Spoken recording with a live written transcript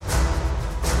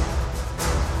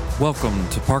Welcome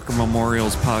to Parker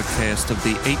Memorial's podcast of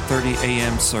the 8:30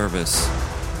 a.m. service.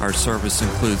 Our service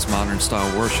includes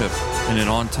modern-style worship and an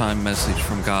on-time message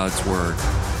from God's Word.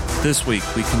 This week,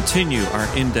 we continue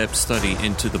our in-depth study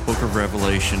into the book of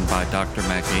Revelation by Dr.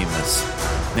 Mac Amos.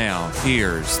 Now,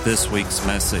 here's this week's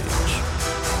message.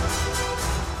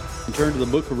 Turn to the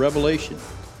book of Revelation.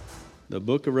 The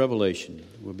book of Revelation.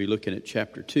 We'll be looking at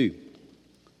chapter 2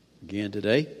 again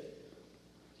today.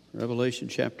 Revelation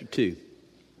chapter 2.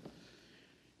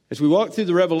 As we walk through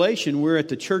the Revelation, we're at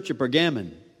the church of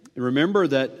Pergamon. And remember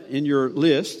that in your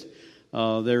list,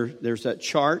 there's that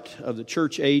chart of the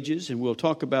church ages, and we'll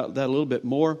talk about that a little bit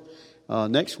more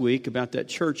next week, about that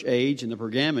church age and the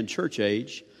Pergamon church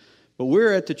age. But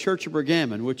we're at the church of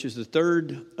Pergamon, which is the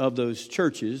third of those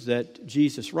churches that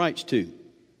Jesus writes to.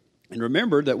 And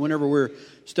remember that whenever we're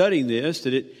studying this,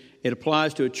 that it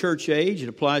applies to a church age, it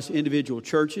applies to individual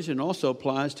churches, and also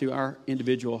applies to our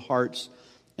individual hearts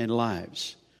and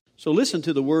lives. So listen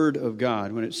to the word of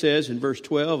God when it says in verse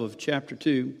 12 of chapter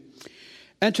 2,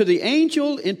 "And to the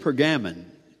angel in Pergamon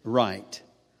write,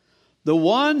 the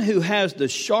one who has the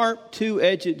sharp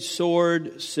two-edged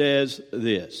sword says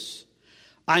this,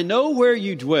 I know where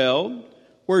you dwell,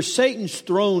 where Satan's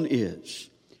throne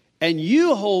is, and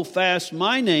you hold fast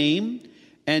my name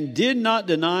and did not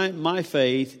deny my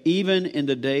faith even in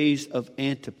the days of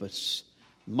Antipas,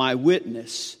 my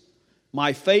witness,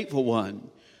 my faithful one,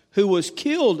 who was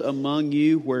killed among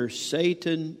you where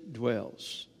Satan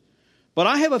dwells. But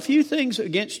I have a few things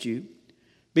against you,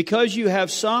 because you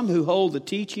have some who hold the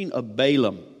teaching of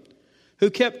Balaam, who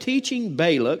kept teaching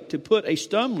Balak to put a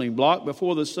stumbling block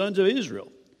before the sons of Israel,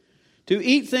 to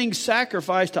eat things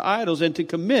sacrificed to idols and to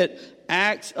commit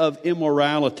acts of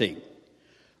immorality.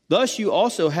 Thus you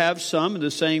also have some in the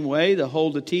same way that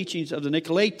hold the teachings of the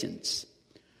Nicolaitans.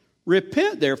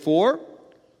 Repent, therefore,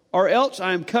 or else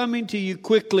I am coming to you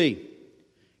quickly,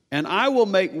 and I will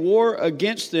make war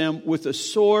against them with the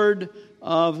sword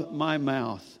of my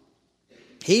mouth.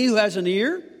 He who has an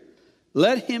ear,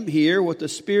 let him hear what the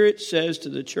Spirit says to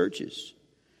the churches.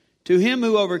 To him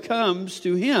who overcomes,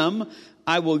 to him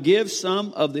I will give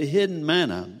some of the hidden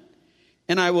manna,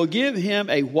 and I will give him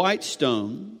a white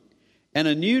stone, and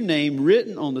a new name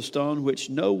written on the stone which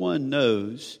no one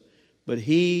knows but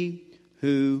he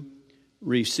who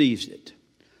receives it."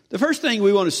 The first thing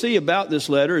we want to see about this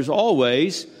letter is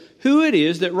always who it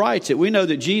is that writes it. We know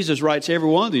that Jesus writes every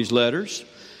one of these letters,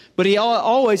 but he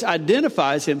always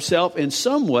identifies himself in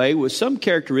some way with some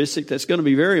characteristic that's going to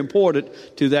be very important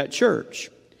to that church.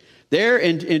 There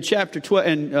in chapter 12,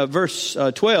 in verse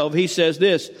 12, he says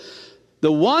this, "The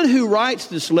one who writes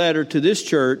this letter to this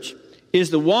church is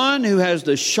the one who has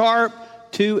the sharp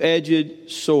two-edged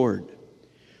sword."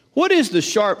 What is the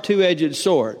sharp two-edged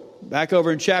sword? Back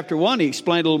over in chapter 1, he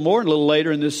explained a little more, and a little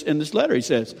later in this letter, he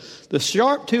says, the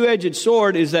sharp two-edged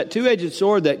sword is that two-edged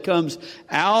sword that comes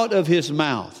out of his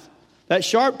mouth. That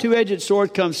sharp two-edged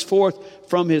sword comes forth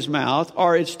from his mouth,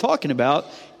 or it's talking about,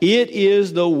 it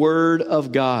is the Word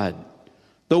of God.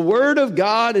 The Word of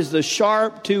God is the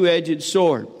sharp two-edged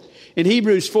sword. In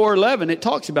Hebrews 4:11, it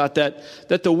talks about that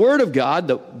the Word of God,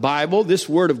 the Bible, this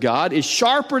Word of God, is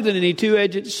sharper than any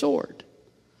two-edged sword.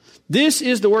 This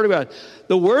is the Word of God.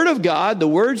 The Word of God, the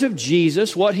words of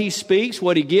Jesus, what He speaks,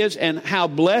 what He gives, and how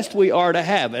blessed we are to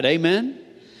have it. Amen?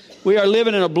 We are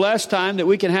living in a blessed time that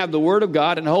we can have the Word of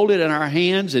God and hold it in our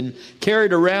hands and carry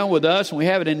it around with us. And we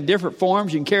have it in different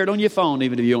forms. You can carry it on your phone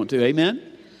even if you want to. Amen?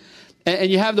 And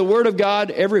you have the Word of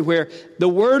God everywhere. The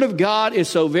Word of God is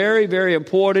so very, very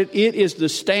important. It is the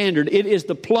standard. It is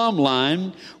the plumb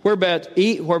line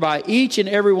whereby each and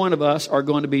every one of us are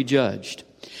going to be judged.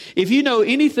 If you know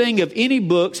anything of any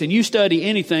books and you study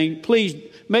anything, please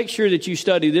make sure that you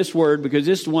study this word, because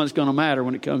this is the one that's going to matter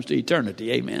when it comes to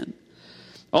eternity. Amen.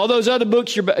 All those other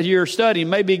books you're studying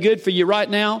may be good for you right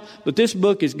now, but this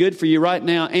book is good for you right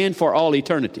now and for all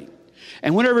eternity.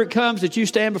 And whenever it comes that you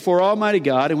stand before Almighty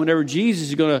God, and whenever Jesus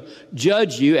is going to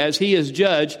judge you as He is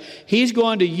judged, He's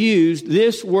going to use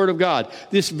this Word of God.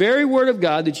 This very Word of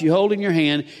God that you hold in your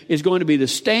hand is going to be the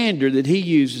standard that He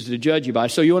uses to judge you by.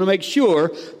 So you want to make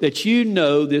sure that you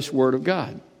know this Word of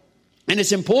God. And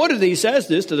it's important that He says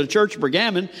this to the church of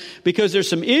Pergamon, because there's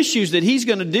some issues that He's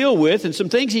going to deal with and some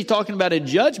things He's talking about in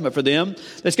judgment for them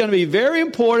that's going to be very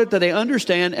important that they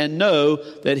understand and know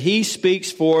that He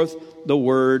speaks forth the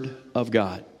Word of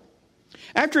God.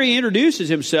 After He introduces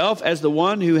Himself as the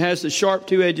one who has the sharp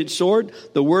two-edged sword,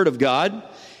 the Word of God,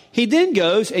 He then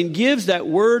goes and gives that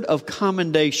word of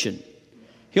commendation.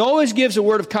 He always gives a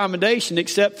word of commendation,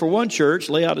 except for one church,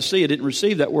 Laodicea, didn't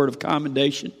receive that word of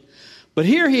commendation. But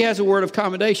here He has a word of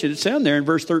commendation. It's down there in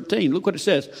verse 13. Look what it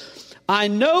says. I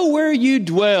know where you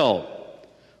dwell,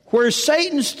 where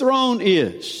Satan's throne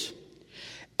is,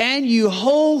 and you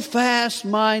hold fast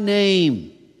my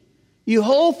name. You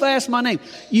hold fast my name.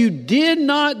 You did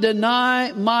not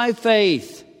deny my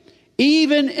faith,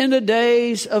 even in the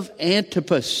days of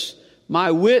Antipas,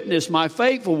 my witness, my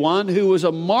faithful one, who was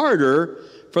a martyr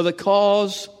for the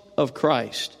cause of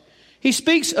Christ. He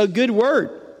speaks a good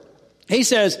word. He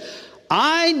says,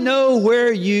 I know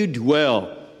where you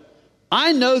dwell.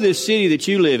 I know this city that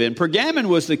you live in. Pergamon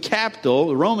was the capital,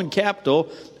 the Roman capital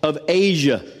of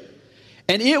Asia.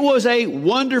 And it was a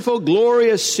wonderful,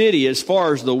 glorious city as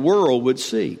far as the world would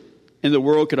see and the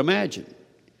world could imagine.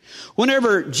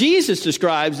 Whenever Jesus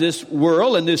describes this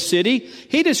world and this city,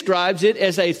 he describes it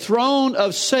as a throne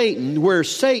of Satan where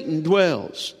Satan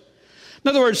dwells. In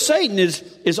other words, Satan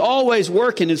is always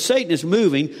working and Satan is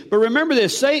moving. But remember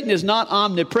this, Satan is not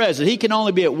omnipresent. He can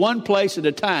only be at one place at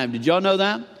a time. Did y'all know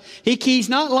that? He's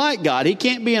not like God. He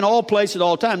can't be in all places at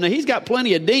all times. Now, he's got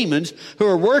plenty of demons who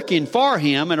are working for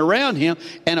him and around him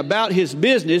and about his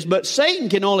business, but Satan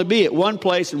can only be at one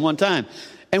place and one time.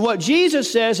 And what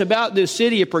Jesus says about this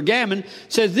city of Pergamon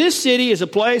says this city is a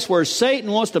place where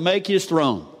Satan wants to make his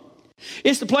throne.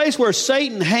 It's the place where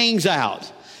Satan hangs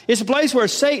out. It's a place where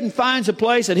Satan finds a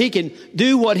place that he can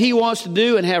do what he wants to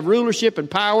do and have rulership and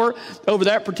power over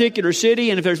that particular city.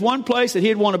 And if there's one place that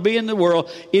he'd want to be in the world,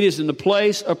 it is in the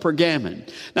place of Pergamon.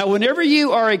 Now, whenever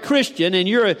you are a Christian and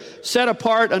you're set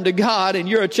apart unto God and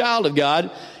you're a child of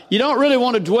God, you don't really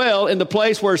want to dwell in the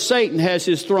place where Satan has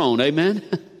his throne. Amen?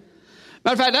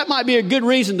 Matter of fact, that might be a good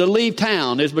reason to leave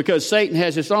town is because Satan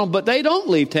has his throne. But they don't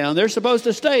leave town. They're supposed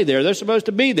to stay there. They're supposed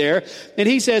to be there. And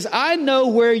he says, I know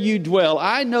where you dwell.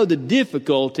 I know the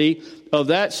difficulty of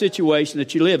that situation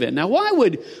that you live in. Now,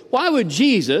 why would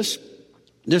Jesus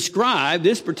describe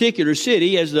this particular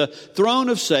city as the throne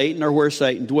of Satan or where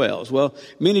Satan dwells? Well,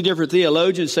 many different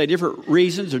theologians say different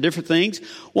reasons or different things.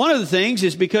 One of the things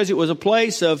is because it was a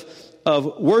place of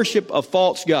worship of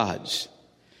false gods.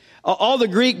 All the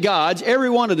Greek gods,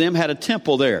 every one of them had a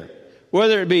temple there.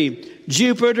 Whether it be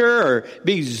Jupiter or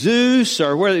be Zeus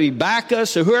or whether it be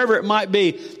Bacchus or whoever it might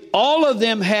be, all of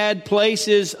them had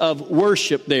places of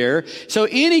worship there. So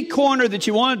any corner that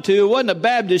you wanted to, it wasn't a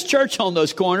Baptist church on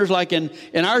those corners like in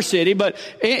our city, but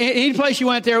any place you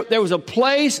went there was a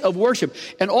place of worship.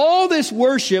 And all this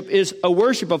worship is a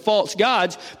worship of false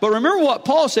gods. But remember what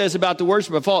Paul says about the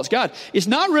worship of false gods. It's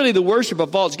not really the worship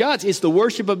of false gods, it's the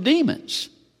worship of demons.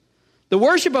 The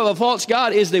worship of a false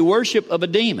god is the worship of a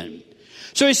demon.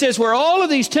 So he says where all of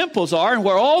these temples are and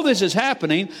where all this is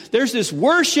happening, there's this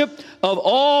worship of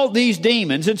all these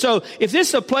demons. And so if this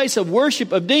is a place of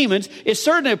worship of demons, it's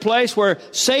certainly a place where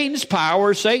Satan's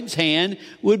power, Satan's hand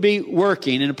would be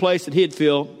working in a place that he'd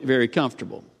feel very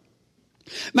comfortable.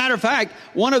 Matter of fact,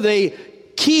 one of the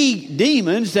key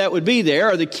demons that would be there,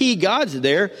 or the key gods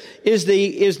there, is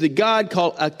the god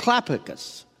called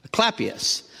Asclepius.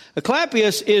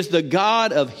 Asclepius is the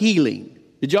god of healing.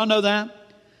 Did y'all know that?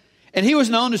 And he was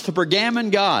known as the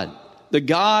Pergamon god, the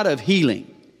god of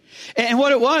healing. And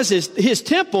what it was is his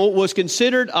temple was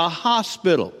considered a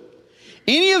hospital.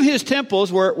 Any of his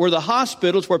temples were the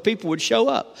hospitals where people would show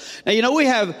up. Now, you know, we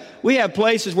have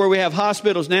places where we have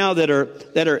hospitals now that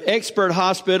are expert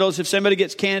hospitals. If somebody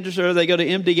gets cancer, they go to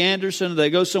MD Anderson, or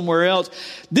they go somewhere else.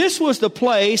 This was the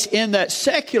place in that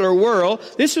secular world.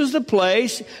 This was the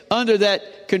place under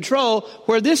that control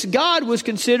where this God was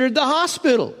considered the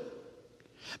hospital.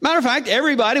 Matter of fact,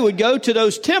 everybody would go to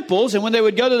those temples, and when they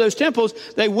would go to those temples,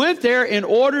 they went there in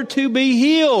order to be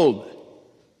healed.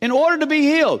 In order to be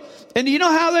healed. And do you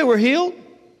know how they were healed?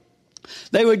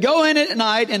 They would go in at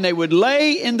night and they would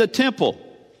lay in the temple.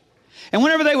 And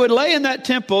whenever they would lay in that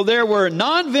temple, there were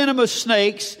non-venomous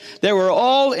snakes that were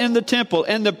all in the temple.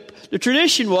 And the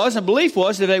tradition was, and belief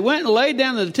was, that they went and laid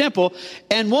down in the temple,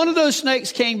 and one of those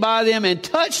snakes came by them and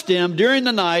touched them during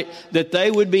the night, that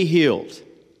they would be healed.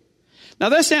 Now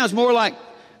that sounds more like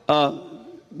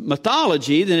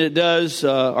mythology than it does,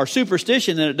 or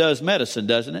superstition than it does medicine,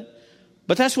 doesn't it?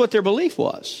 But that's what their belief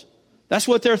was. That's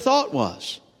what their thought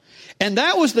was. And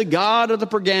that was the god of the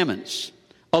Pergamons,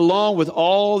 along with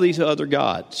all these other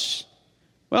gods.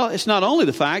 Well, it's not only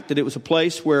the fact that it was a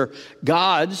place where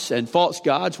gods and false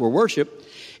gods were worshipped,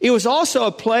 it was also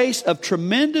a place of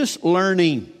tremendous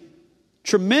learning.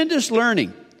 Tremendous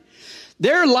learning.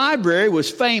 Their library was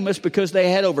famous because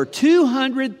they had over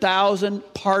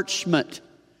 200,000 parchment.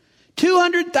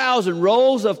 200,000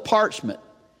 rolls of parchment.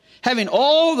 Having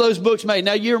all those books made.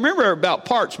 Now, you remember about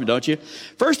parchment, don't you?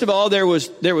 First of all, there was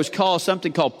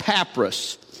something called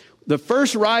papyrus. The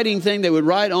first writing thing they would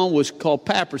write on was called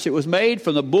papyrus. It was made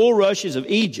from the bulrushes of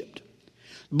Egypt.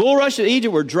 Bulrushes of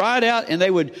Egypt were dried out, and they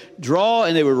would draw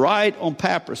and they would write on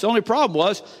papyrus. The only problem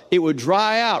was it would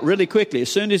dry out really quickly.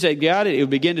 As soon as they got it, it would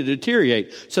begin to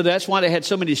deteriorate. So that's why they had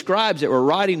so many scribes that were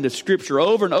writing the scripture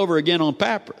over and over again on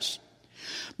papyrus.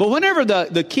 But whenever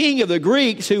the king of the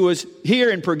Greeks, who was here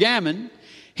in Pergamon,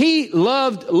 he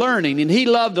loved learning and he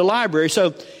loved the library.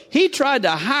 So he tried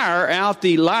to hire out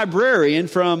the librarian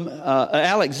from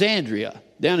Alexandria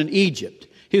down in Egypt.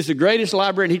 He was the greatest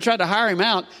librarian. He tried to hire him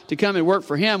out to come and work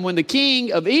for him. When the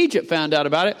king of Egypt found out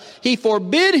about it, he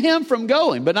forbid him from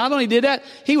going. But not only did that,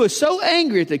 he was so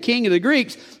angry at the king of the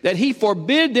Greeks that he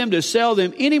forbid them to sell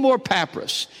them any more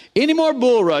papyrus, any more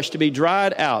bulrush to be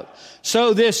dried out.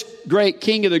 So this great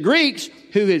king of the Greeks,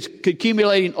 who is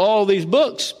accumulating all these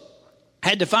books,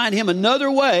 had to find him another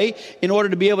way in order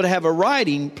to be able to have a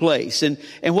writing place. And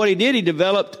what he did, he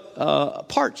developed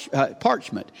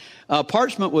parchment.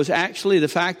 Parchment was actually the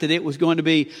fact that it was going to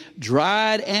be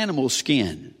dried animal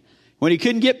skin. When he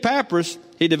couldn't get papyrus,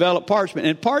 he developed parchment.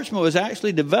 And parchment was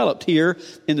actually developed here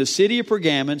in the city of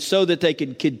Pergamon so that they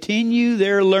could continue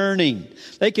their learning.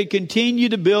 They could continue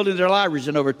to build in their libraries.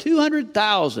 And over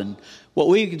 200,000, what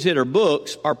we consider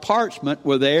books or parchment,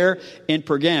 were there in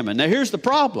Pergamon. Now here's the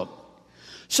problem.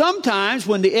 Sometimes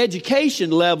when the education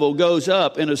level goes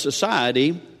up in a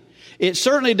society, it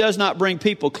certainly does not bring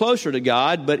people closer to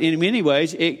God, but in many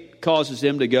ways it causes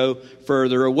them to go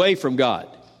further away from God.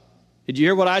 Did you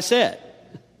hear what I said?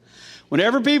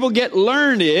 Whenever people get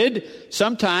learned,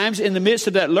 sometimes in the midst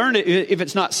of that learning, if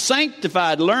it's not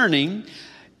sanctified learning,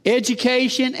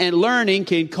 education and learning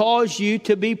can cause you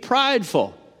to be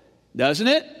prideful, doesn't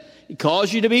it? It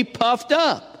causes you to be puffed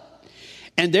up.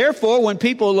 And therefore, when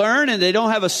people learn and they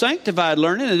don't have a sanctified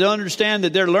learning, and they don't understand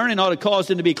that their learning ought to cause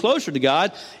them to be closer to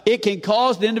God, it can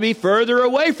cause them to be further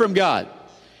away from God.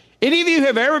 Any of you who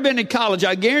have ever been to college,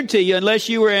 I guarantee you, unless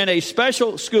you were in a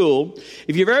special school,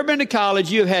 if you've ever been to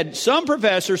college, you've had some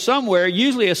professor somewhere,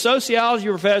 usually a sociology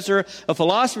professor, a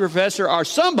philosophy professor, or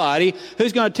somebody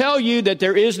who's going to tell you that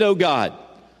there is no God.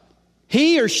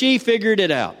 He or she figured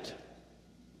it out.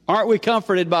 Aren't we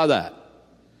comforted by that?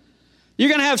 You're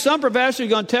going to have some professor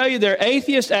who's going to tell you they're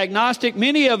atheist, agnostic.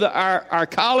 Many of our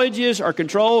colleges are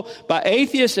controlled by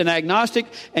atheists and agnostic.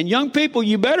 And young people,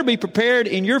 you better be prepared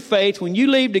in your faith when you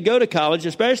leave to go to college,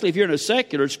 especially if you're in a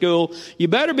secular school. You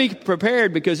better be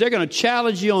prepared because they're going to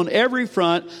challenge you on every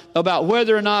front about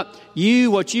whether or not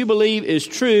what you believe is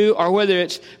true, or whether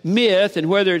it's myth, and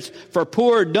whether it's for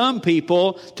poor, dumb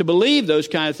people to believe those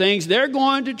kind of things. They're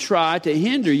going to try to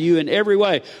hinder you in every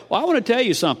way. Well, I want to tell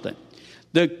you something.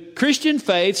 The Christian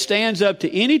faith stands up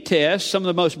to any test. Some of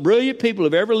the most brilliant people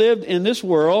who've ever lived in this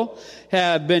world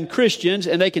have been Christians,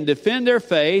 and they can defend their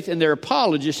faith, and they're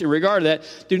apologists in regard to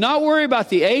that. Do not worry about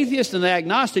the atheists and the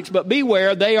agnostics, but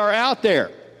beware, they are out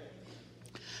there.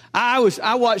 I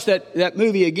watched that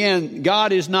movie again,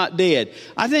 God Is Not Dead.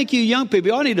 I think you young people,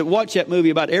 y'all need to watch that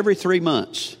movie about every 3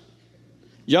 months.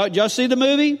 Y'all see the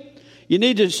movie? You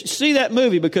need to see that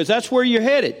movie because that's where you're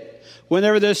headed.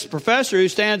 Whenever this professor who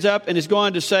stands up and is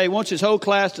going to say, wants his whole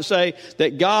class to say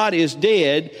that God is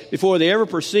dead before they ever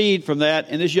proceed from that,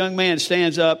 and this young man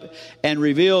stands up and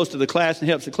reveals to the class and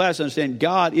helps the class understand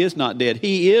God is not dead.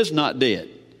 He is not dead.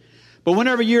 But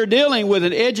whenever you're dealing with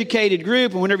an educated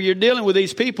group, and whenever you're dealing with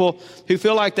these people who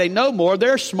feel like they know more,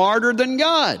 they're smarter than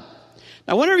God.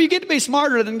 Now, whenever you get to be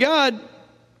smarter than God,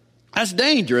 that's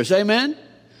dangerous, amen?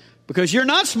 Because you're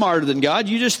not smarter than God,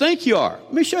 you just think you are.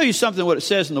 Let me show you something what it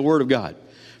says in the Word of God.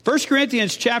 1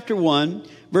 Corinthians chapter 1,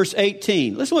 verse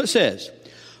 18. Listen to what it says.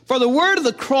 For the word of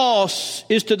the cross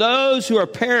is to those who are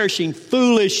perishing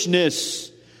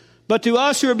foolishness, but to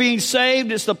us who are being saved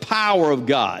it's the power of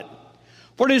God.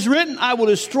 For it is written, I will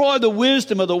destroy the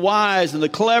wisdom of the wise, and the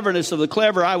cleverness of the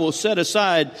clever I will set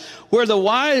aside. Where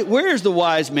is the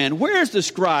wise man? Where is the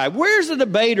scribe? Where is the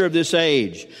debater of this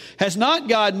age? Has not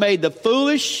God made the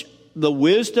foolish the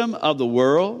wisdom of the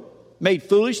world? Made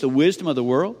foolish the wisdom of the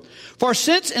world? For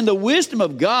since in the wisdom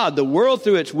of God, the world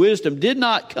through its wisdom did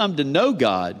not come to know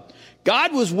God,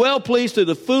 God was well pleased through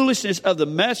the foolishness of the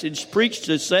message preached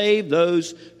to save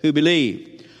those who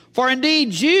believe. For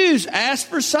indeed Jews ask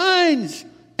for signs,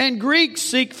 and Greeks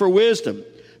seek for wisdom.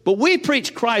 But we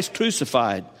preach Christ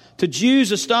crucified, to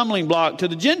Jews a stumbling block, to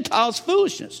the Gentiles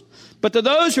foolishness. But to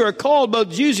those who are called, both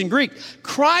Jews and Greek,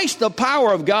 Christ the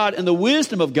power of God and the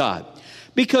wisdom of God.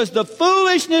 Because the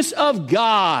foolishness of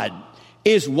God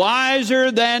is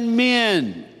wiser than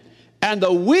men, and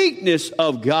the weakness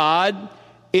of God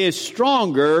is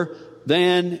stronger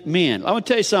than men. I want to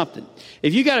tell you something.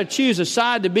 If you got to choose a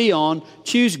side to be on,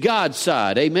 choose God's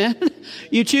side. Amen?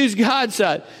 You choose God's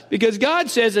side. Because God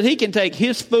says that He can take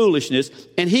His foolishness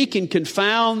and He can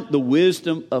confound the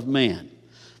wisdom of man.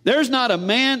 There's not a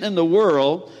man in the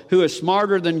world who is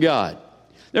smarter than God.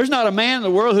 There's not a man in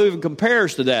the world who even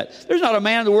compares to that. There's not a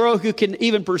man in the world who can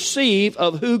even perceive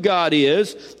of who God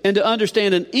is and to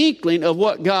understand an inkling of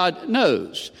what God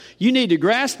knows. You need to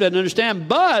grasp that and understand.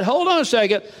 But, hold on a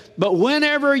second, but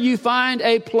whenever you find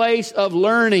a place of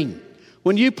learning,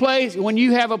 when you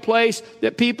have a place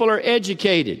that people are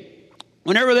educated,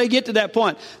 whenever they get to that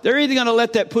point, they're either going to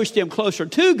let that push them closer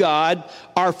to God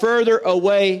or further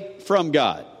away from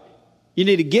God. You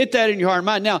need to get that in your heart and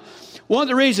mind. Now, one of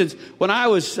the reasons when I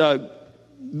was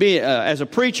as a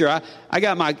preacher, I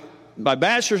got my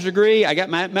bachelor's degree, I got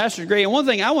my master's degree, and one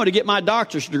thing, I wanted to get my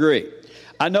doctor's degree.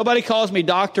 Nobody calls me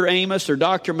Dr. Amos or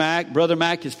Dr. Mack. Brother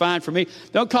Mack is fine for me.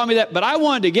 Don't call me that. But I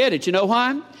wanted to get it. You know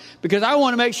why? Because I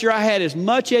want to make sure I had as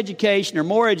much education or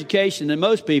more education than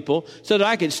most people so that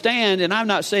I could stand, and I'm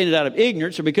not saying it out of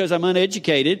ignorance or because I'm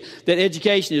uneducated, that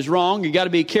education is wrong. You got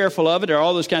to be careful of it or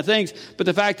all those kind of things. But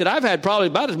the fact that I've had probably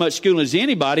about as much schooling as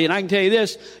anybody, and I can tell you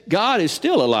this, God is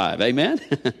still alive. Amen?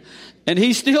 And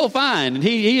He's still fine. And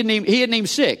he isn't even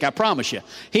sick, I promise you.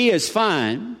 He is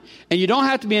fine. And you don't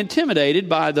have to be intimidated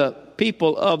by the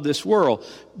people of this world.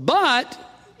 But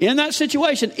in that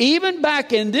situation, even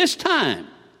back in this time,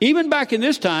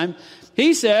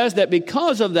 He says that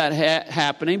because of that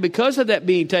happening, because of that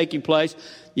being taking place,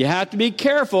 you have to be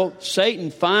careful. Satan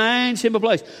finds him a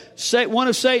place. One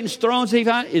of Satan's thrones he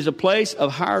finds is a place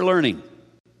of higher learning.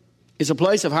 It's a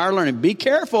place of higher learning. Be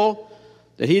careful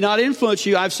that he not influence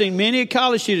you. I've seen many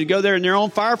college students go there and they're on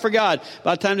fire for God.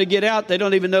 By the time they get out, they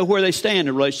don't even know where they stand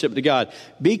in relationship to God.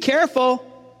 Be careful.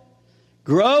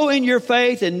 Grow in your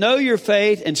faith and know your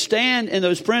faith and stand in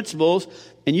those principles.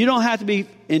 And you don't have to be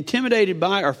intimidated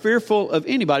by or fearful of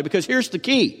anybody, because here's the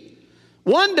key.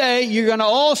 One day you're going to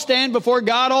all stand before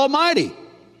God Almighty.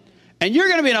 And you're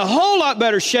going to be in a whole lot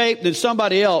better shape than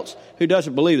somebody else who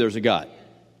doesn't believe there's a God.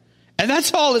 And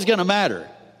that's all that's going to matter.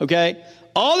 Okay?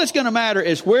 All that's going to matter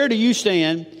is where do you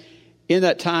stand in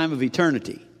that time of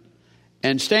eternity.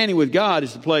 And standing with God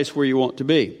is the place where you want to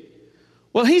be.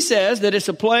 Well, he says that it's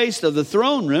a place of the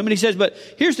throne room. And he says, but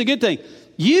here's the good thing.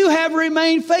 You have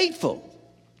remained faithful.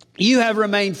 You have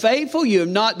remained faithful. You have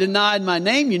not denied my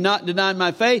name. You've not denied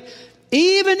my faith.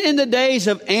 Even in the days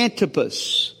of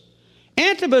Antipas.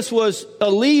 Antipas was a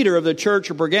leader of the church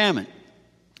of Pergamon.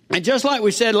 And just like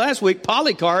we said last week,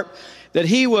 Polycarp, that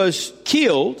he was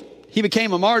killed. He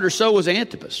became a martyr, so was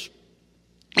Antipas.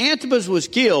 Antipas was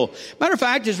killed. Matter of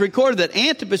fact, it's recorded that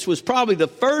Antipas was probably the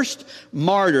first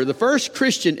martyr, the first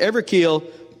Christian ever killed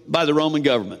by the Roman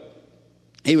government.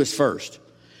 He was first.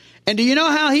 And do you know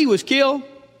how he was killed?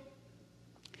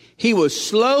 He was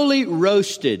slowly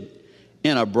roasted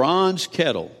in a bronze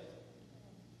kettle.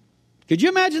 Could you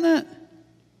imagine that?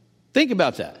 Think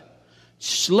about that.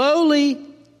 Slowly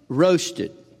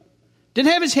roasted.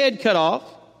 Didn't have his head cut off.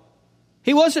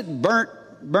 He wasn't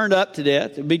burned up to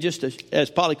death. It would be just, as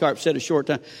Polycarp said, a short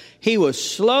time. He was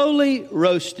slowly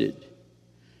roasted.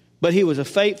 But he was a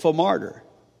faithful martyr.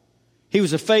 He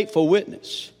was a faithful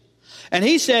witness. And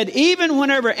he said, even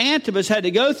whenever Antipas had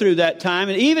to go through that time,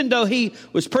 and even though he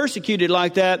was persecuted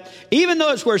like that, even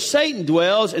though it's where Satan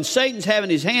dwells and Satan's having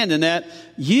his hand in that,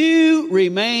 you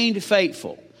remained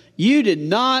faithful. You did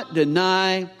not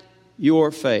deny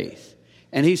your faith.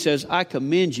 And he says, I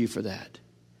commend you for that.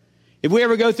 If we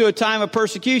ever go through a time of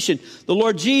persecution, the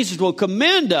Lord Jesus will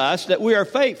commend us that we are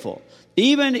faithful,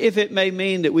 even if it may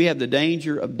mean that we have the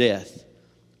danger of death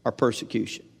or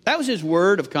persecution. That was his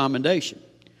word of commendation.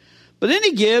 But then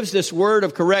he gives this word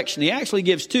of correction. He actually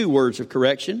gives two words of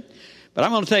correction. But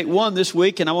I'm going to take one this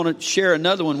week, and I want to share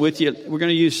another one with you. We're going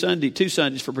to use two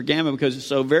Sundays for Pergamon because it's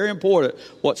so very important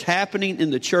what's happening in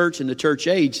the church and the church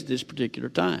age at this particular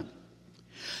time.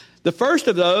 The first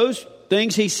of those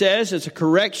things he says is a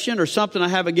correction or something I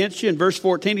have against you. In verse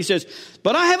 14 he says,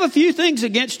 but I have a few things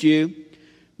against you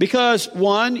because,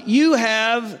 one, you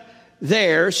have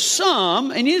there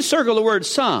some, and you circle the word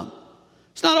some.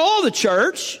 It's not all the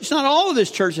church. It's not all of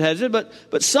this church that has it,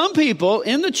 but some people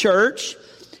in the church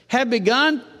have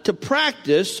begun to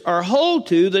practice or hold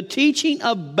to the teaching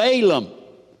of Balaam.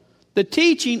 The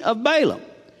teaching of Balaam.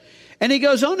 And he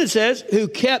goes on and says, who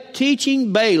kept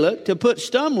teaching Balak to put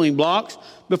stumbling blocks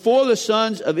before the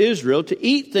sons of Israel, to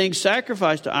eat things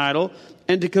sacrificed to idol,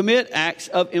 and to commit acts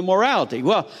of immorality.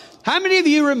 Well, how many of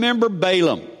you remember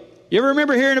Balaam? You ever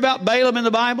remember hearing about Balaam in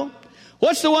the Bible?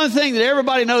 What's the one thing that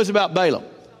everybody knows about Balaam?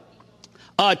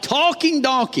 A talking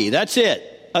donkey. That's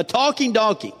it. A talking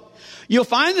donkey. You'll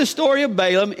find the story of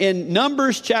Balaam in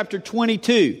Numbers chapter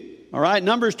 22. All right,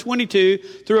 Numbers 22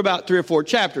 through about 3 or 4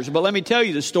 chapters. But let me tell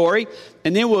you the story,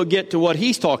 and then we'll get to what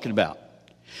he's talking about.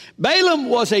 Balaam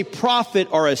was a prophet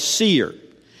or a seer.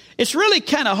 It's really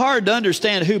kind of hard to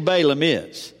understand who Balaam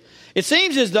is. It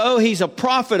seems as though he's a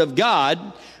prophet of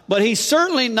God, but he's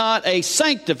certainly not a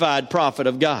sanctified prophet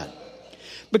of God.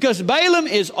 Because Balaam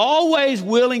is always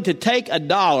willing to take a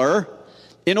dollar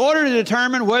in order to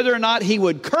determine whether or not he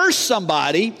would curse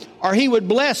somebody or he would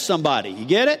bless somebody. You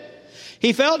get it?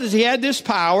 He felt as he had this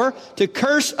power to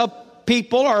curse a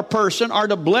people or a person or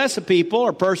to bless a people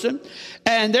or person,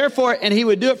 and he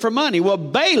would do it for money. Well,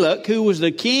 Balak, who was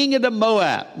the king of the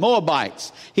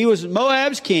Moabites, he was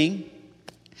Moab's king.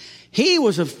 He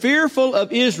was fearful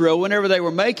of Israel whenever they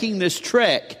were making this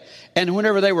trek and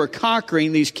whenever they were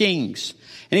conquering these kings.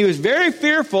 And he was very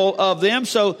fearful of them,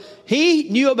 so he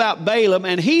knew about Balaam,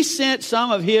 and he sent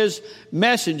some of his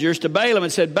messengers to Balaam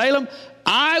and said, Balaam,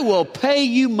 I will pay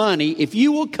you money if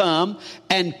you will come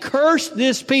and curse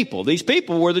this people. These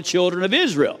people were the children of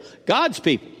Israel, God's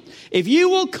people. If you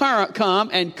will come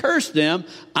and curse them,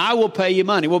 I will pay you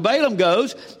money. Well, Balaam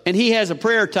goes, and he has a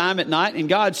prayer time at night, and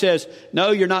God says,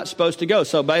 no, you're not supposed to go.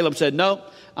 So Balaam said, no,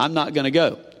 I'm not going to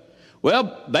go.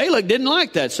 Well, Balak didn't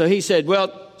like that, so he said,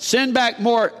 well, send back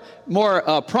more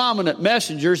prominent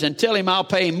messengers and tell him I'll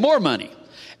pay him more money.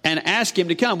 And ask him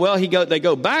to come. Well, they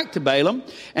go back to Balaam,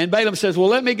 and Balaam says, well,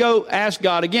 let me go ask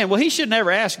God again. Well, he should never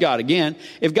ask God again.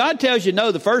 If God tells you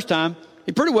no the first time,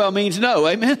 it pretty well means no,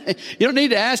 amen? You don't need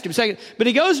to ask him second. But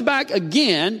he goes back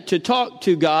again to talk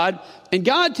to God, and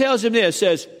God tells him this,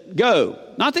 says, go.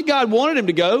 Not that God wanted him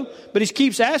to go, but he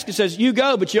keeps asking, says, you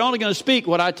go, but you're only going to speak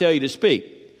what I tell you to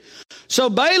speak.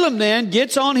 So Balaam then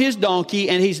gets on his donkey,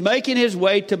 and he's making his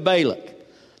way to Balak.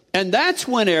 And that's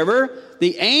whenever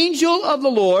the angel of the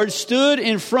Lord stood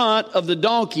in front of the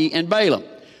donkey and Balaam.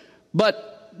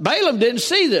 But Balaam didn't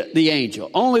see the angel.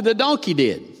 Only the donkey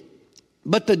did.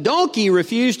 But the donkey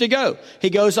refused to go. He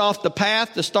goes off the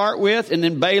path to start with, and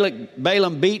then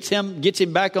Balaam beats him, gets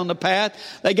him back on the path.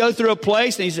 They go through a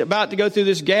place, and he's about to go through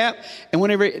this gap. And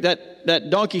whenever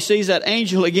that donkey sees that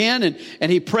angel again,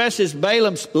 and he presses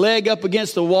Balaam's leg up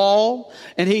against the wall,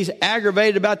 and he's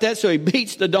aggravated about that, so he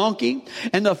beats the donkey.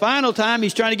 And the final time,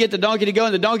 he's trying to get the donkey to go,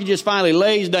 and the donkey just finally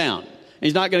lays down.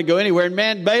 He's not going to go anywhere. And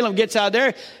man, Balaam gets out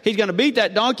there. He's going to beat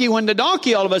that donkey when the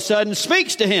donkey all of a sudden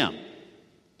speaks to him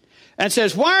and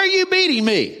says, why are you beating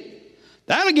me?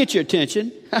 That'll get your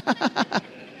attention.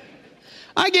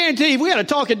 I guarantee you, if we had a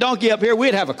talking donkey up here,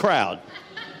 we'd have a crowd.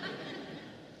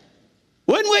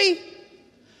 Wouldn't we?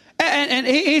 And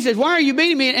he says, why are you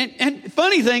beating me? And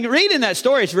funny thing, reading that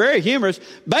story, it's very humorous.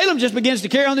 Balaam just begins to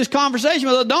carry on this conversation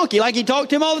with the donkey like he talked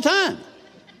to him all the time.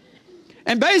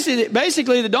 And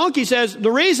basically the donkey says,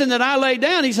 the reason that I lay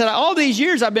down, he said, all these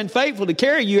years I've been faithful to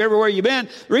carry you everywhere you've been.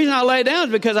 The reason I lay down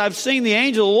is because I've seen the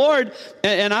angel of the Lord,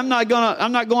 and I'm not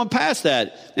going past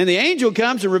that. And the angel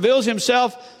comes and reveals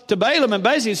himself to Balaam and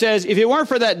basically says, if it weren't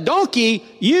for that donkey,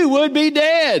 you would be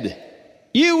dead.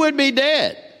 You would be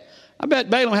dead. I bet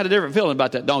Balaam had a different feeling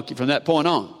about that donkey from that point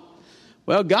on.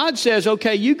 Well, God says,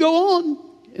 okay, you go on.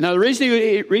 Now, the reason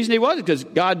he was because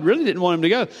God really didn't want him to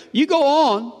go. You go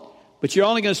on. But you're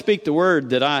only going to speak the word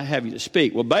that I have you to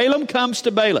speak. Well, Balaam comes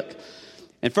to Balak.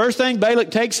 And first thing, Balak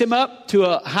takes him up to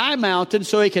a high mountain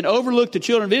so he can overlook the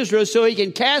children of Israel, so he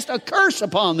can cast a curse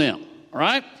upon them. All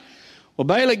right? Well,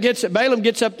 Balaam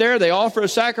gets up there. They offer a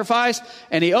sacrifice.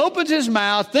 And he opens his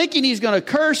mouth thinking he's going to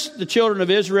curse the children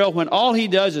of Israel when all he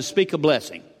does is speak a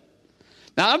blessing.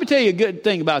 Now, let me tell you a good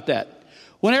thing about that.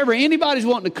 Whenever anybody's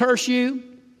wanting to curse you,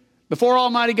 before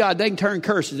Almighty God, he can turn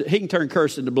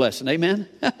curse into blessing. Amen?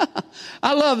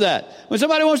 I love that. When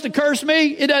somebody wants to curse me,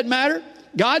 it doesn't matter.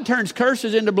 God turns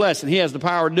curses into blessing. He has the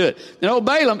power to do it. And old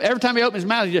Balaam, every time he opens his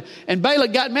mouth, and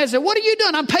Balak got mad and said, what are you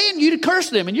doing? I'm paying you to curse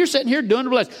them. And you're sitting here doing the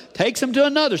blessing. Takes him to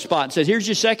another spot and says, here's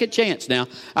your second chance now.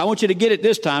 I want you to get it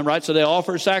this time, right? So they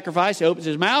offer a sacrifice. He opens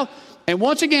his mouth. And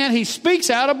once again, he speaks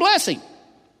out a blessing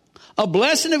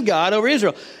of God over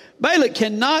Israel. Balak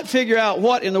cannot figure out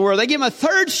what in the world. They give him a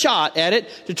third shot at it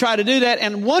to try to do that.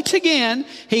 And once again,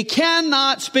 he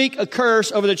cannot speak a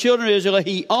curse over the children of Israel.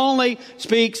 He only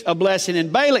speaks a blessing.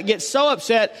 And Balak gets so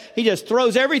upset, he just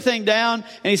throws everything down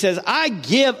and he says, I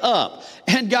give up.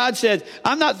 And God says,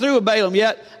 I'm not through with Balaam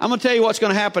yet. I'm going to tell you what's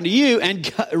going to happen to you.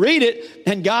 And read it.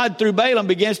 And God, through Balaam,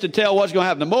 begins to tell what's going to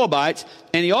happen to Moabites.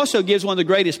 And he also gives one of the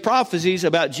greatest prophecies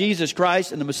about Jesus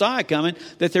Christ and the Messiah coming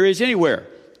that there is anywhere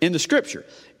in the Scripture.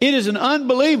 It is an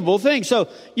unbelievable thing. So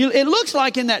it looks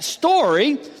like in that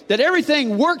story that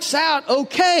everything works out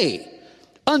okay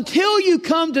until you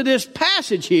come to this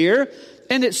passage here,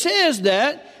 and it says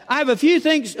that I have a few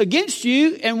things against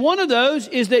you, and one of those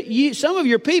is that some of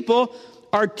your people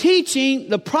are teaching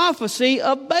the prophecy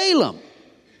of Balaam.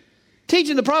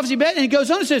 Teaching the prophecy of Balaam. And he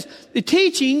goes on and says, the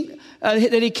teaching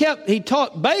that he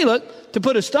taught Balak to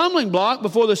put a stumbling block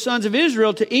before the sons of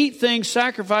Israel to eat things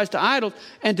sacrificed to idols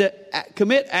and to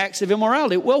commit acts of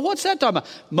immorality. Well, what's that talking about?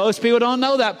 Most people don't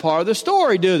know that part of the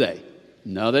story, do they?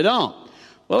 No, they don't.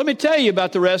 Well, let me tell you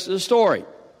about the rest of the story.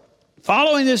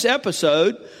 Following this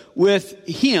episode with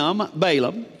him,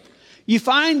 Balaam, you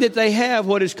find that they have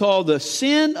what is called the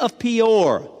sin of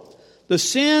Peor. The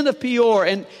sin of Peor.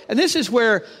 And this is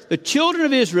where the children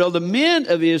of Israel, the men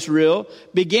of Israel,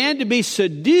 began to be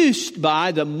seduced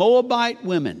by the Moabite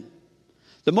women.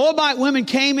 The Moabite women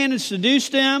came in and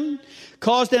seduced them,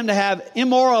 caused them to have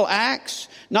immoral acts.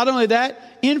 Not only that,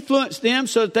 influenced them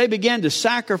so that they began to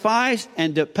sacrifice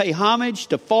and to pay homage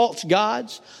to false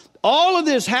gods. All of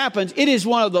this happens. It is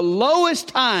one of the lowest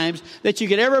times that you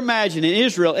could ever imagine in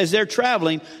Israel as they're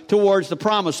traveling towards the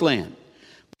promised land.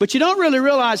 But you don't really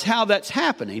realize how that's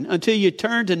happening until you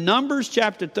turn to Numbers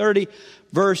chapter 30,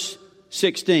 verse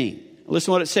 16. Listen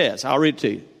to what it says. I'll read it to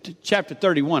you. Chapter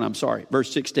 31,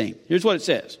 verse 16. Here's what it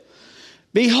says.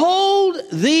 Behold,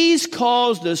 these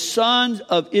caused the sons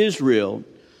of Israel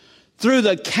through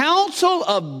the counsel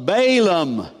of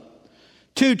Balaam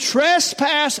to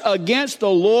trespass against the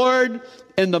Lord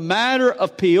in the matter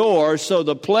of Peor, so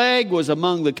the plague was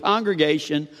among the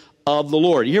congregation of the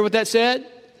Lord. You hear what that said?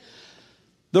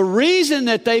 The reason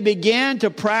that they began to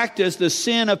practice the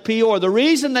sin of Peor, the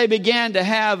reason they began to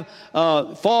have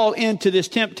fall into this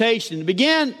temptation,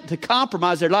 began to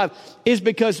compromise their life, is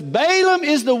because Balaam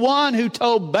is the one who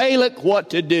told Balak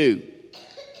what to do.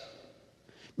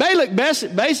 Balak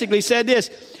basically said this: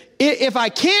 if I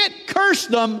can't curse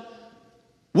them,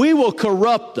 we will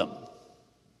corrupt them.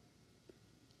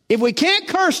 If we can't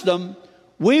curse them,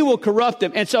 we will corrupt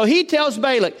them. And so he tells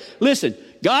Balak, listen,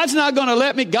 God's not going to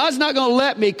let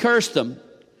me curse them.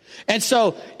 And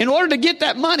so in order to get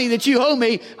that money that you owe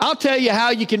me, I'll tell you how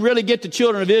you can really get the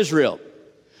children of Israel.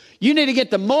 You need to get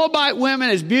the Moabite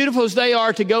women, as beautiful as they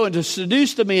are, to go and to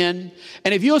seduce the men.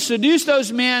 And if you'll seduce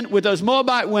those men with those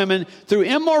Moabite women through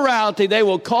immorality, they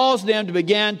will cause them to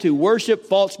begin to worship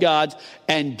false gods,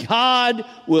 and God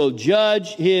will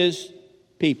judge his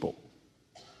people.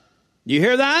 You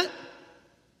hear that?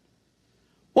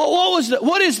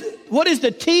 What is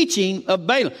the teaching of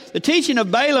Balaam? The teaching of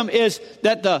Balaam is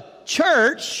that the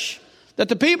church, that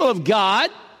the people of God,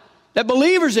 that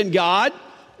believers in God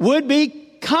would be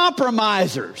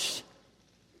compromisers.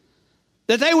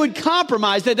 That they would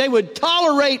compromise, that they would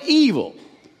tolerate evil.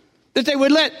 That they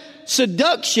would let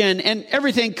seduction and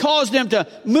everything cause them to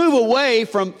move away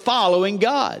from following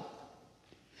God.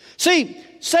 See,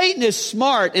 Satan is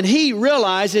smart, and he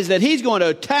realizes that he's going to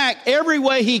attack every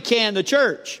way he can the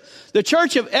church. The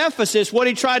church of Ephesus, what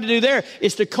he tried to do there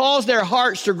is to cause their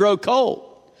hearts to grow cold.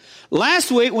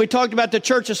 Last week, we talked about the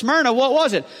church of Smyrna. What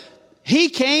was it? He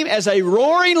came as a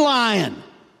roaring lion.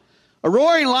 A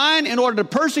roaring lion in order to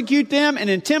persecute them and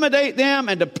intimidate them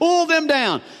and to pull them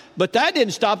down. But that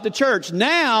didn't stop the church.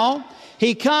 Now,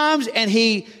 he comes and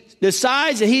he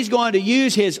decides that he's going to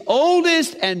use his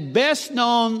oldest and best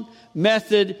known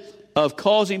method of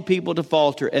causing people to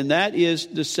falter, and that is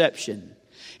deception.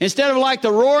 Instead of like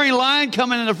the roaring lion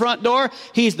coming in the front door,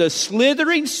 he's the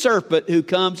slithering serpent who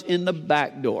comes in the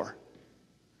back door.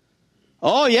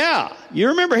 Oh yeah, you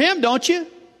remember him, don't you?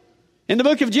 In the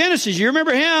book of Genesis, you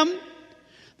remember him?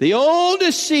 The old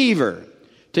deceiver,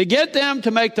 to get them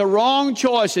to make the wrong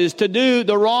choices, to do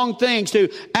the wrong things, to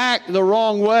act the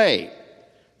wrong way.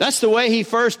 That's the way he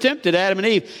first tempted Adam and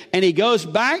Eve. And he goes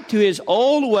back to his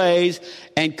old ways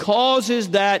and causes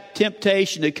that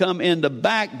temptation to come in the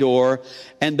back door.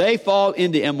 And they fall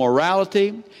into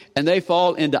immorality. And they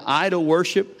fall into idol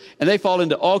worship. And they fall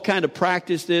into all kinds of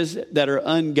practices that are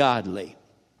ungodly.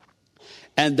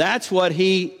 And that's what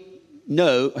he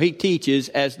teaches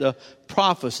as the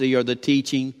prophecy or the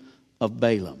teaching of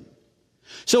Balaam.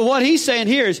 So what he's saying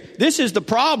here is, this is the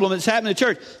problem that's happening in the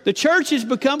church. The church has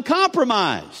become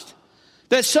compromised.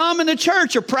 That some in the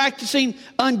church are practicing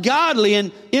ungodly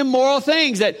and immoral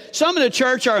things. That some in the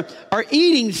church are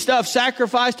eating stuff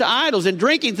sacrificed to idols and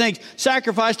drinking things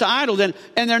sacrificed to idols. And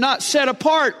they're not set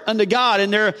apart unto God.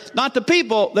 And they're not the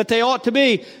people that they ought to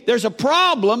be. There's a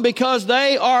problem because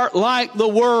they are like the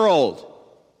world.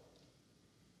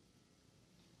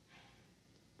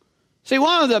 See,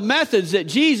 one of the methods that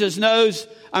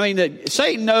that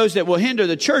Satan knows that will hinder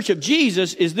the church of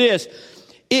Jesus is this.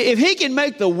 If he can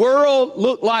make the world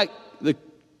look like the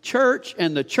church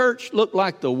and the church look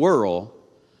like the world,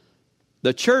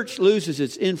 the church loses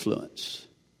its influence.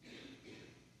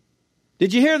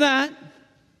 Did you hear that?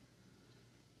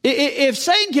 If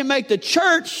Satan can make the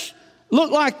church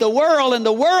look like the world and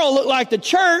the world look like the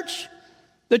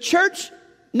church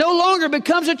no longer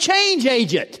becomes a change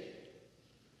agent.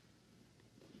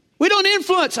 We don't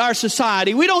influence our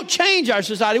society. We don't change our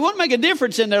society. We won't make a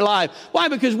difference in their life. Why?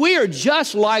 Because we are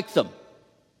just like them.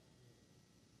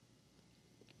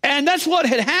 And that's what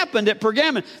had happened at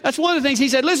Pergamon. That's one of the things he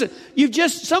said, listen,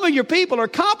 some of your people are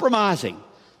compromising.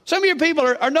 Some of your people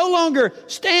are no longer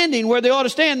standing where they ought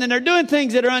to stand, and they're doing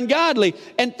things that are ungodly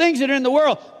and things that are in the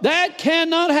world. That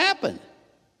cannot happen.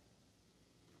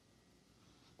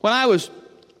 When I was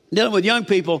dealing with young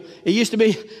people, it used to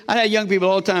be, I had young people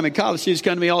all the time in college students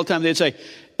come to me all the time.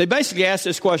 They basically ask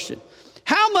this question: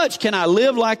 how much can I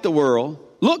live like the world,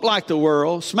 look like the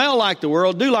world, smell like the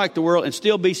world, do like the world, and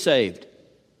still be saved?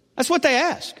 That's what they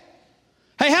ask.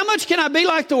 Hey, how much can I be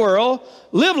like the world,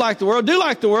 live like the world, do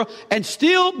like the world, and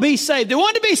still be saved? They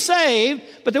want to be saved,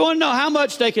 but they want to know how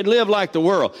much they can live like the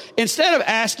world. Instead of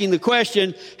asking the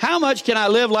question, how much can I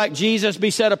live like Jesus,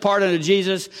 be set apart unto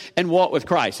Jesus, and walk with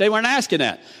Christ? They weren't asking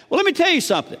that. Well, let me tell you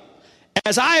something.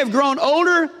 As I have grown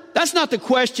older, that's not the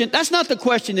question. That's not the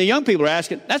question the young people are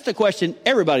asking. That's the question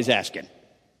everybody's asking.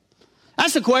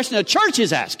 That's the question the church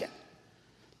is asking.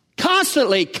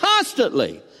 Constantly.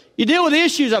 You deal with the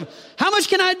issues of how much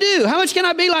can I do? How much can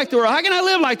I be like the world? How can I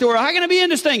live like the world? How can I be in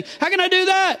this thing? How can I do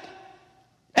that?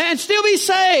 And still be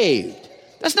saved?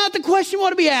 That's not the question we ought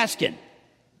to be asking.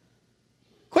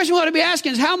 The question we ought to be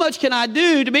asking is how much can I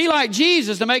do to be like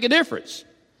Jesus to make a difference?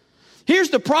 Here's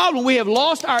the problem. We have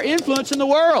lost our influence in the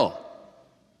world.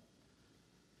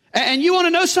 And you want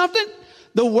to know something?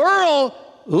 The world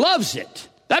loves it.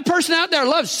 That person out there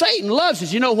loves Satan, loves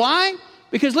it. You know why?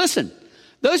 Because listen,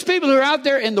 those people who are out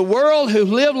there in the world who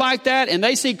live like that and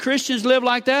they see Christians live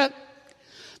like that,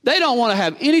 they don't want to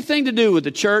have anything to do with the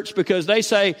church because they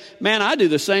say, man, I do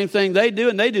the same thing they do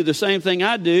and they do the same thing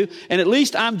I do, and at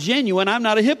least I'm genuine. I'm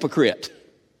not a hypocrite.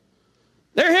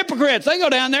 They're hypocrites. They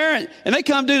go down there and they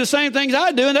come do the same things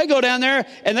I do, and they go down there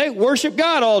and they worship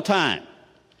God all the time.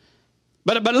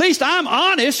 But at least I'm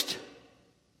honest.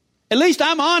 At least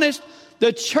I'm honest.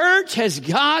 The church has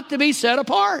got to be set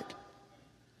apart.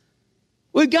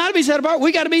 We've got to be set apart.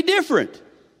 We've got to be different.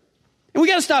 And we've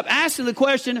got to stop asking the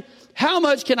question, how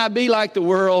much can I be like the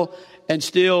world and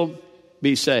still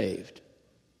be saved?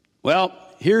 Well,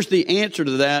 here's the answer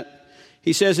to that.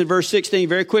 He says in verse 16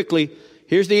 very quickly,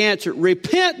 here's the answer.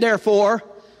 Repent, therefore.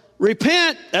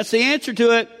 Repent. That's the answer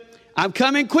to it. I'm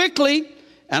coming quickly,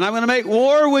 and I'm going to make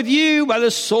war with you by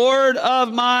the sword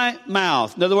of my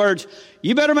mouth. In other words,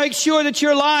 you better make sure that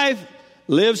your life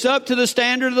lives up to the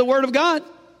standard of the Word of God.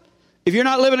 If you're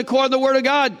not living according to the Word of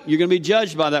God, you're going to be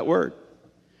judged by that Word.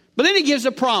 But then he gives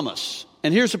a promise.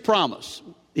 And here's a promise.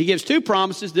 He gives two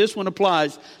promises. This one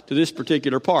applies to this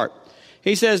particular part.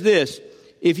 He says this: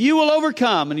 if you will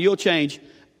overcome and you'll change,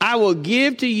 I will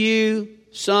give to you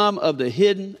some of the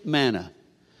hidden manna.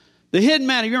 The hidden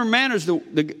manna, you remember manna is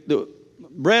the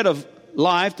bread of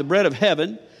life, the bread of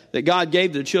heaven that God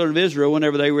gave to the children of Israel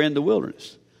whenever they were in the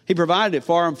wilderness. He provided it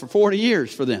for them for 40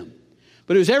 years for them.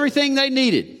 But it was everything they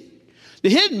needed. The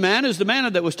hidden manna is the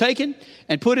manna that was taken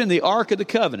and put in the Ark of the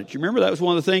Covenant. You remember that was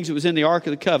one of the things that was in the Ark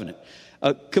of the Covenant.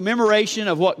 A commemoration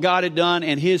of what God had done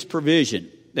and His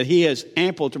provision, that He has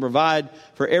ample to provide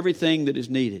for everything that is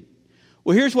needed.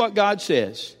 Well, here's what God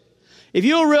says. If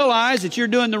you'll realize that you're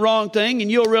doing the wrong thing,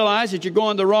 and you'll realize that you're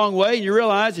going the wrong way, and you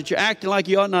realize that you're acting like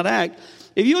you ought not act,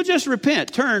 if you'll just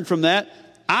repent, turn from that,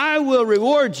 I will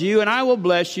reward you and I will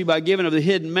bless you by giving of the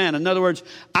hidden manna. In other words,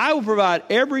 I will provide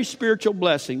every spiritual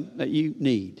blessing that you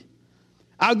need.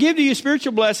 I'll give to you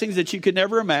spiritual blessings that you could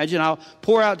never imagine. I'll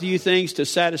pour out to you things to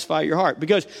satisfy your heart.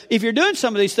 Because if you're doing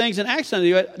some of these things and acting on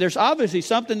it, there's obviously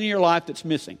something in your life that's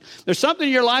missing. There's something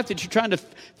in your life that you're trying to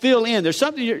fill in. There's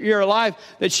something in your life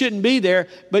that shouldn't be there,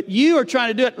 but you are trying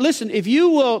to do it. Listen, if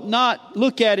you will not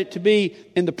look at it to be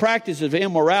in the practice of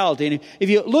immorality, and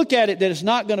if you look at it that it's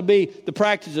not going to be the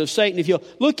practice of Satan, if you'll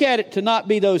look at it to not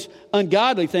be those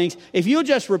ungodly things, if you'll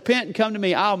just repent and come to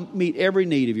me, I'll meet every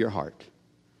need of your heart.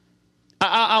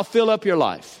 I'll fill up your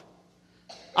life.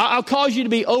 I'll cause you to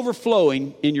be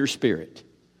overflowing in your spirit.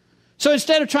 So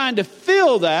instead of trying to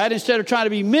fill that, instead of trying to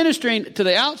be ministering to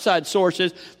the outside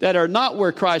sources that are not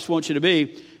where Christ wants you to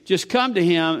be, just come to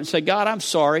Him and say, God, I'm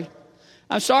sorry.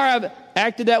 I'm sorry I've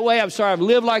acted that way. I'm sorry I've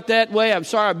lived like that way. I'm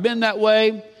sorry I've been that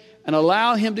way. And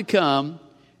allow Him to come,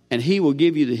 and He will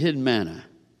give you the hidden manna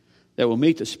that will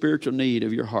meet the spiritual need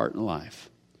of your heart and life.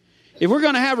 If we're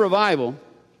going to have revival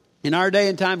in our day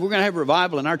and time, if we're going to have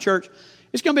revival in our church,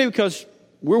 it's going to be because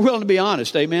we're willing to be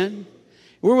honest, amen?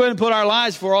 We're willing to put our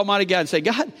lives before Almighty God and say,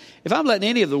 God, if I'm letting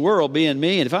any of the world be in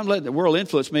me, and if I'm letting the world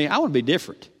influence me, I want to be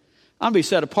different. I want to be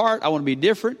set apart. I want to be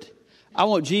different. I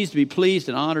want Jesus to be pleased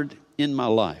and honored in my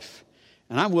life.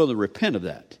 And I'm willing to repent of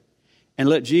that and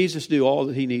let Jesus do all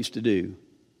that he needs to do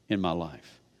in my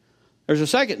life. There's a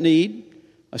second need,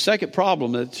 a second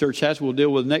problem that the church has we'll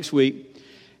deal with next week.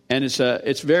 And it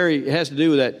has to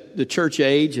do with the church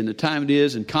age and the time it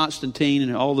is, and Constantine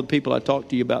and all the people I talked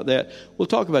to you about that. We'll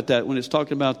talk about that when it's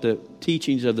talking about the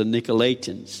teachings of the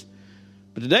Nicolaitans.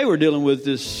 But today we're dealing with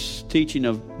this teaching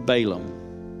of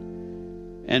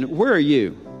Balaam. And where are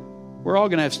you? We're all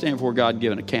going to have to stand before God and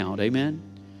give an account. Amen?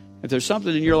 If there's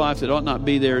something in your life that ought not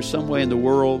be there, some way in the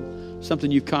world, something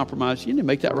you've compromised, you need to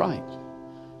make that right.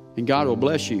 And God will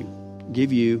bless you,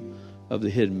 give you of the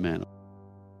hidden manna.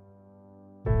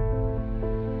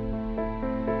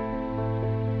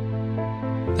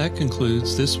 That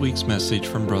concludes this week's message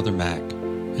from Brother Mac.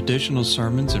 Additional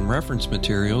sermons and reference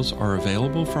materials are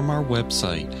available from our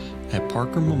website at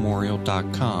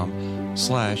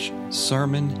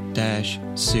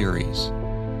parkermemorial.com/sermon-series.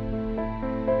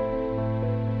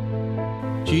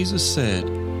 Jesus said,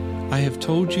 I have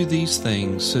told you these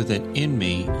things so that in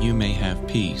me you may have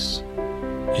peace.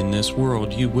 In this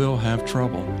world you will have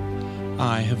trouble.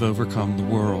 I have overcome the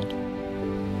world.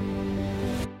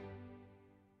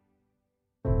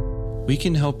 We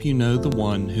can help you know the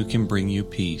one who can bring you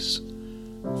peace.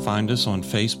 Find us on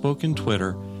Facebook and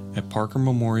Twitter at Parker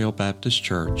Memorial Baptist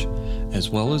Church, as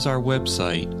well as our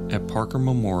website at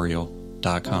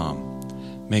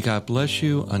parkermemorial.com. May God bless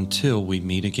you until we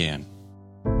meet again.